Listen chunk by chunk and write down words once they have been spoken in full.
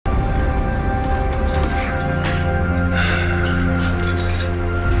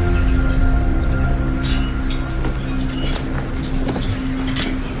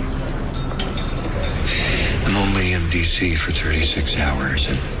6 hours,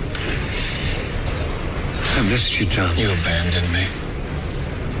 and I missed you, Tom. You abandoned me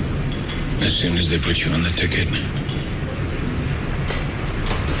as soon as they put you on the ticket.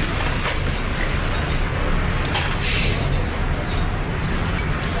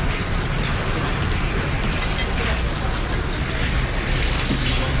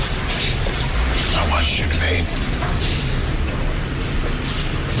 I watched you debate.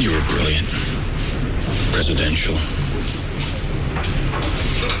 You were brilliant. Presidential.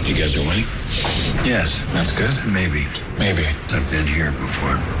 You guys are winning? Yes. That's good. Maybe. Maybe. I've been here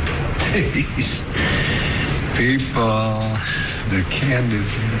before. These people, the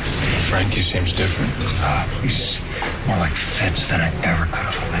candidates. Frankie seems different. He's more like Fitz than I ever could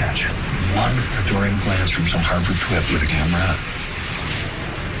have imagined. One adoring glance from some Harvard twit with a camera.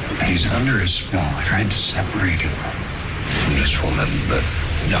 And he's under his spell. I tried to separate him from this woman, but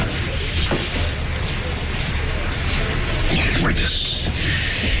no. We're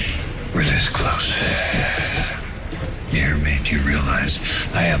this close. You hear me? Do you realize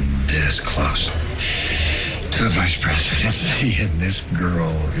I am this close to the vice presidency, and this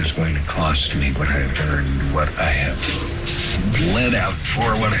girl is going to cost me what I have earned, what I have bled out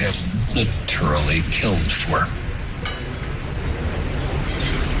for, what I have literally killed for.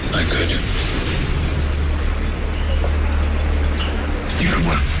 I could. You could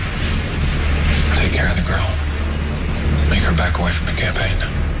what? Take care of the girl. Make her back away from the campaign.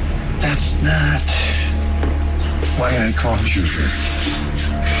 That's not why I called you here.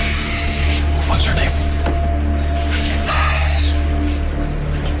 What's her name?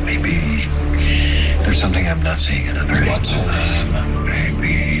 Maybe there's something I'm not seeing in her. What's her name?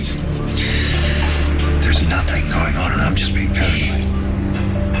 Maybe